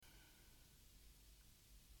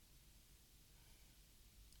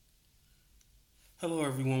Hello,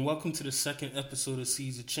 everyone. Welcome to the second episode of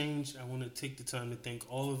Seeds of Change. I want to take the time to thank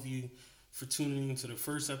all of you for tuning into the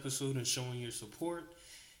first episode and showing your support.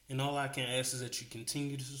 And all I can ask is that you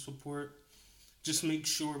continue to support. Just make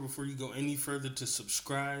sure before you go any further to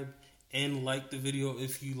subscribe and like the video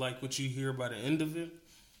if you like what you hear by the end of it.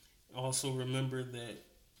 Also, remember that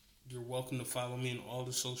you're welcome to follow me on all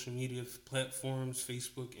the social media platforms: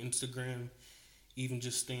 Facebook, Instagram, even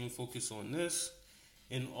just staying focused on this.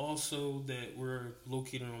 And also that we're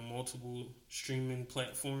located on multiple streaming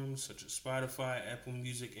platforms such as Spotify, Apple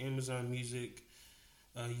Music, Amazon Music,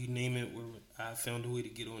 you name it. Where I found a way to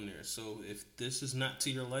get on there. So if this is not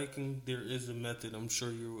to your liking, there is a method. I'm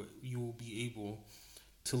sure you will be able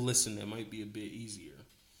to listen. That might be a bit easier.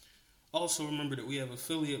 Also, remember that we have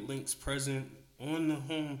affiliate links present on the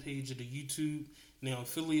home page of the YouTube. Now,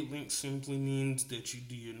 affiliate links simply means that you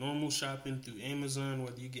do your normal shopping through Amazon,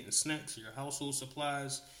 whether you're getting snacks or your household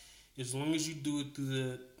supplies. As long as you do it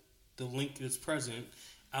through the link that's present,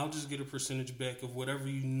 I'll just get a percentage back of whatever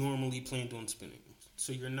you normally planned on spending.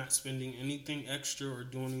 So you're not spending anything extra or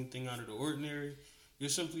doing anything out of the ordinary. You're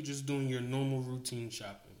simply just doing your normal routine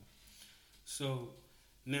shopping. So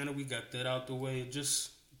now that we got that out the way,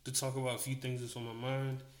 just to talk about a few things that's on my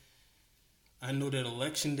mind. I know that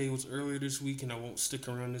election day was earlier this week, and I won't stick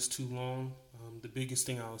around this too long. The biggest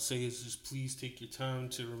thing I would say is just please take your time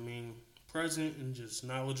to remain present and just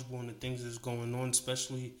knowledgeable in the things that's going on,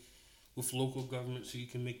 especially with local government, so you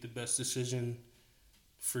can make the best decision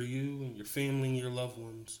for you and your family and your loved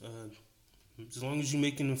ones. As long as you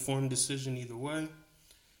make an informed decision either way,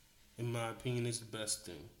 in my opinion, is the best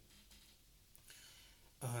thing.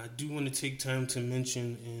 I do want to take time to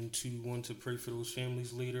mention and to want to pray for those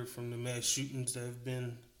families later from the mass shootings that have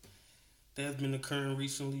been occurring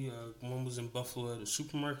recently. One was in Buffalo at a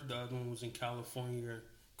supermarket. The other one was in California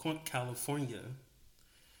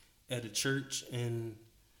at a church, and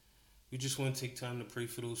we just want to take time to pray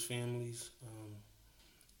for those families,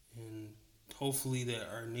 and hopefully that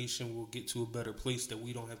our nation will get to a better place that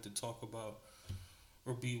we don't have to talk about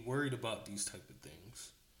or be worried about these type of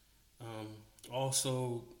things.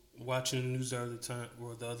 Also, watching the news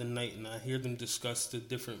the other night, and I hear them discuss the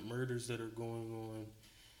different murders that are going on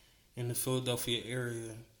in the Philadelphia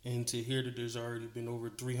area, and to hear that there's already been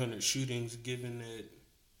over 300 shootings, given that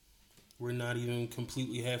we're not even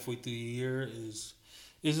completely halfway through the year, is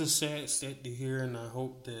a sad stat to hear, and I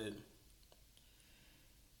hope that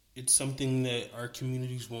it's something that our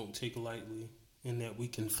communities won't take lightly, and that we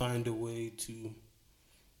can find a way to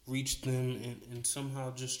reach them and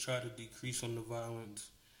somehow just try to decrease on the violence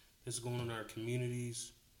that's going on in our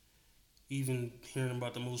communities. Even hearing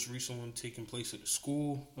about the most recent one taking place at a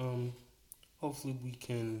school, hopefully we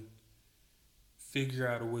can figure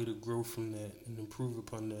out a way to grow from that and improve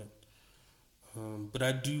upon that. But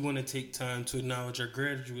I do want to take time to acknowledge our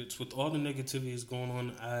graduates. With all the negativity that's going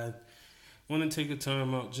on, I want to take a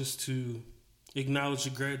time out just to acknowledge the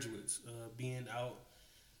graduates. Being out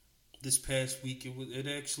this past week, it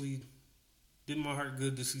actually did my heart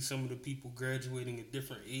good to see some of the people graduating at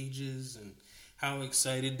different ages and how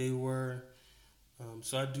excited they were.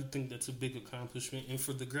 So I do think that's a big accomplishment. And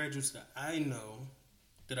for the graduates that I know,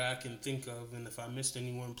 that I can think of, and if I missed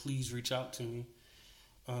anyone, please reach out to me.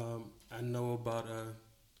 I know about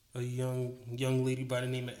a young lady by the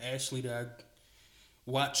name of Ashley that I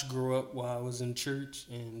watched grow up while I was in church,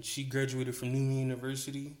 and she graduated from Newman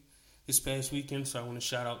University this past weekend, so I want to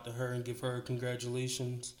shout out to her and give her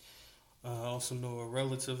congratulations. I also know a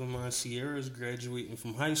relative of mine, Sierra, is graduating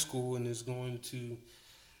from high school and is going to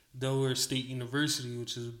Delaware State University,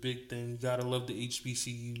 which is a big thing. You gotta love the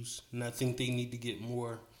HBCUs, and I think they need to get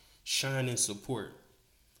more shine and support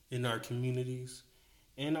in our communities.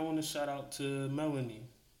 And I want to shout out to Melanie,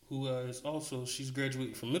 who she's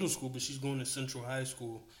graduating from middle school, but she's going to Central High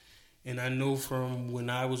School. And I know from when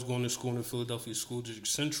I was going to school in the Philadelphia School District,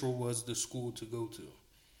 Central was the school to go to.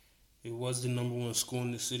 It was the number one school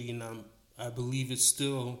in the city, and I believe it's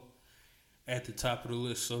still at the top of the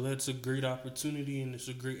list. So that's a great opportunity, and it's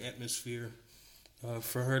a great atmosphere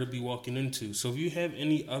for her to be walking into. So if you have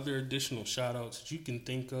any other additional shout-outs that you can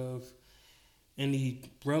think of, any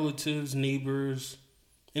relatives, neighbors,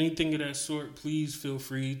 anything of that sort, please feel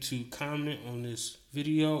free to comment on this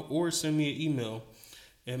video or send me an email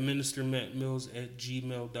at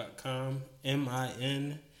ministermattmills@gmail.com,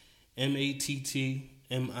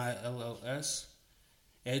 MINMATTMILLS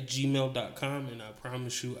 @gmail.com, and I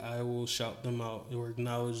promise you I will shout them out or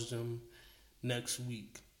acknowledge them next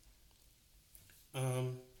week.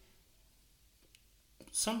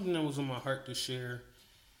 Something that was on my heart to share,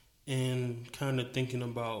 and kind of thinking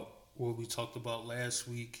about what we talked about last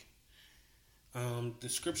week The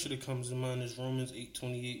scripture that comes to mind is Romans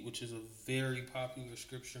 8:28, which is a very popular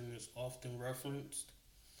scripture and is often referenced.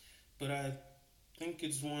 But I think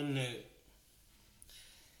it's one that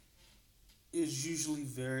is usually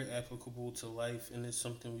very applicable to life, and it's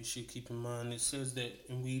something we should keep in mind. It says that,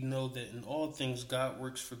 and we know that in all things God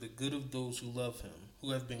works for the good of those who love him,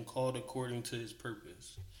 who have been called according to his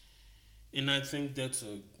purpose. And I think that's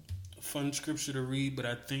a fun scripture to read, but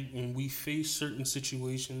I think when we face certain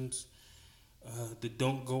situations that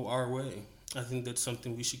don't go our way, I think that's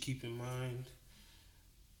something we should keep in mind.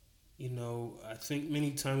 I think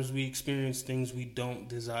many times we experience things we don't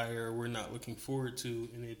desire or we're not looking forward to,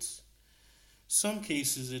 and it's some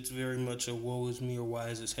cases it's very much a woe is me or why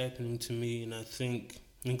is this happening to me. And I think,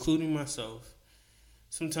 including myself,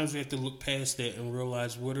 sometimes we have to look past that and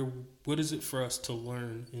realize what is it for us to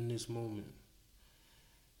learn in this moment.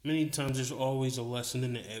 Many times there's always a lesson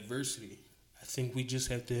in the adversity. I think we just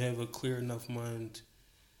have to have a clear enough mind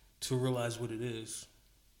to realize what it is.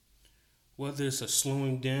 Whether it's a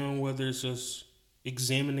slowing down, whether it's us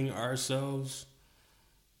examining ourselves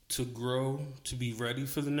to grow, to be ready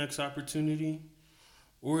for the next opportunity,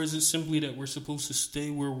 or is it simply that we're supposed to stay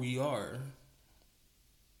where we are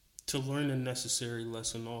to learn a necessary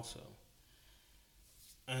lesson also?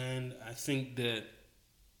 And I think that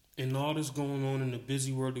in all that's going on in the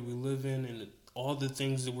busy world that we live in and all the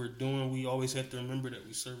things that we're doing, we always have to remember that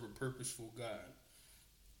we serve a purposeful God.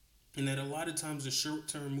 And that a lot of times the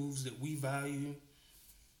short-term moves that we value,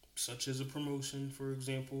 such as a promotion, for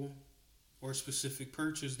example, or a specific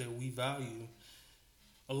purchase that we value,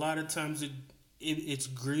 a lot of times it's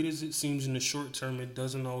great as it seems in the short term, it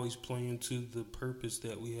doesn't always play into the purpose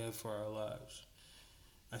that we have for our lives.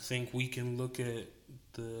 I think we can look at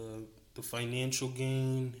the financial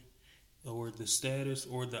gain or the status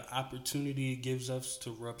or the opportunity it gives us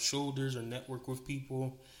to rub shoulders or network with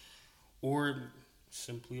people, or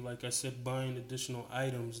simply, like I said, buying additional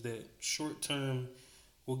items that short term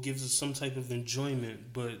will give us some type of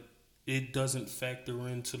enjoyment, but it doesn't factor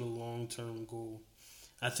into the long term goal.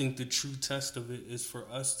 I think the true test of it is for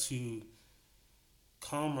us to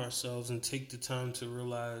calm ourselves and take the time to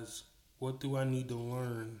realize, what do I need to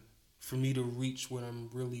learn for me to reach what I'm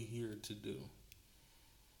really here to do?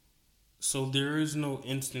 So there is no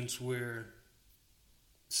instance where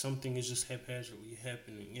something is just haphazardly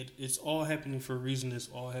happening. It's all happening for a reason. It's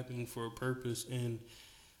all happening for a purpose. And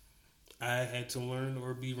I had to learn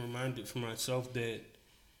or be reminded for myself that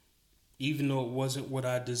even though it wasn't what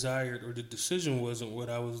I desired, or the decision wasn't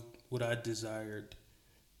what I desired,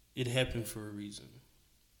 it happened for a reason.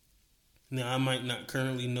 Now, I might not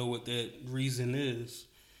currently know what that reason is,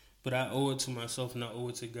 but I owe it to myself and I owe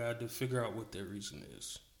it to God to figure out what that reason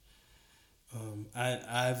is.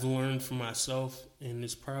 I've learned for myself, and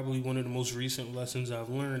it's probably one of the most recent lessons I've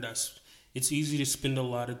learned. It's easy to spend a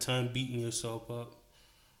lot of time beating yourself up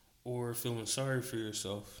or feeling sorry for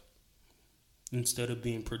yourself instead of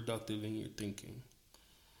being productive in your thinking.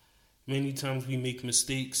 Many times we make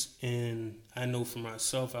mistakes, and I know for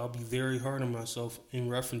myself, I'll be very hard on myself in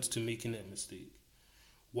reference to making that mistake.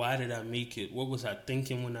 Why did I make it? What was I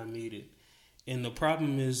thinking when I made it? And the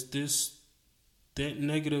problem is that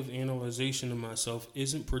negative analyzation of myself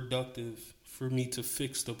isn't productive for me to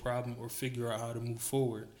fix the problem or figure out how to move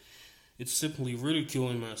forward. It's simply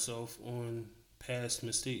ridiculing myself on past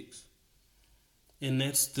mistakes. And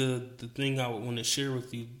that's the thing I would want to share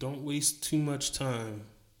with you. Don't waste too much time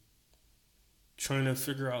trying to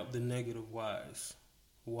figure out the negative whys.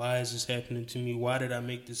 Why is this happening to me? Why did I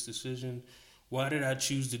make this decision? Why did I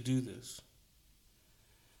choose to do this?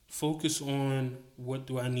 Focus on, what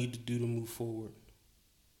do I need to do to move forward?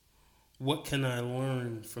 What can I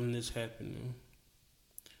learn from this happening?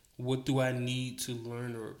 What do I need to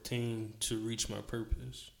learn or obtain to reach my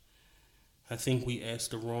purpose? I think we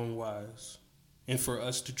ask the wrong whys. And for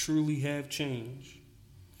us to truly have change,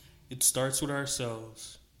 it starts with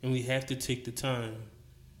ourselves, and we have to take the time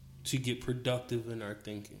to get productive in our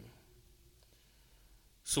thinking.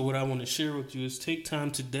 So what I want to share with you is take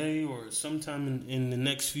time today or sometime in the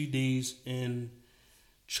next few days and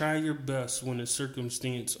try your best when a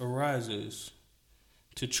circumstance arises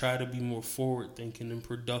to try to be more forward thinking and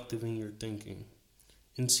productive in your thinking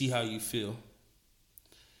and see how you feel.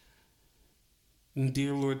 And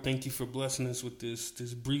dear Lord, thank you for blessing us with this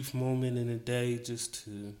brief moment in a day just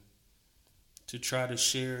to try to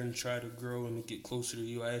share and try to grow and to get closer to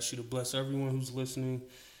you. I ask you to bless everyone who's listening.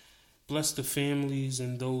 Bless the families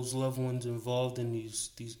and those loved ones involved in these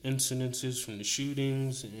incidences, from the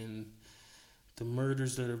shootings and the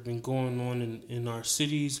murders that have been going on in our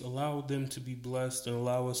cities. Allow them to be blessed and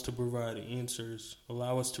allow us to provide answers.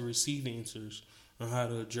 Allow us to receive answers on how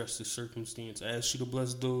to address the circumstance. I ask you to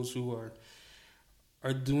bless those who are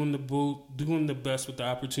doing the best with the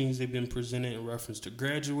opportunities they've been presented in reference to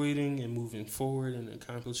graduating and moving forward and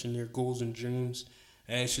accomplishing their goals and dreams.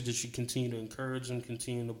 I ask you that you continue to encourage them,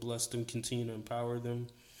 continue to bless them, continue to empower them.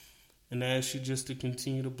 And I ask you just to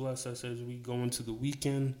continue to bless us as we go into the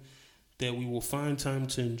weekend, that we will find time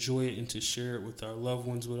to enjoy it and to share it with our loved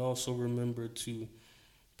ones, but also remember to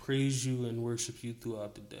praise you and worship you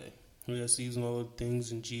throughout the day. We ask these and all the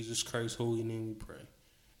things in Jesus Christ's holy name we pray.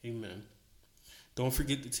 Amen. Don't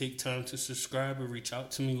forget to take time to subscribe or reach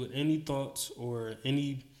out to me with any thoughts or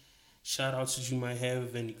any shout outs that you might have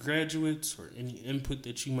of any graduates or any input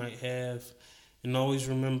that you might have. And always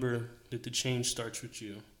remember that the change starts with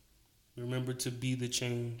you. Remember to be the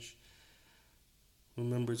change.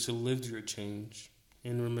 Remember to live your change.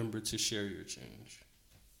 And remember to share your change.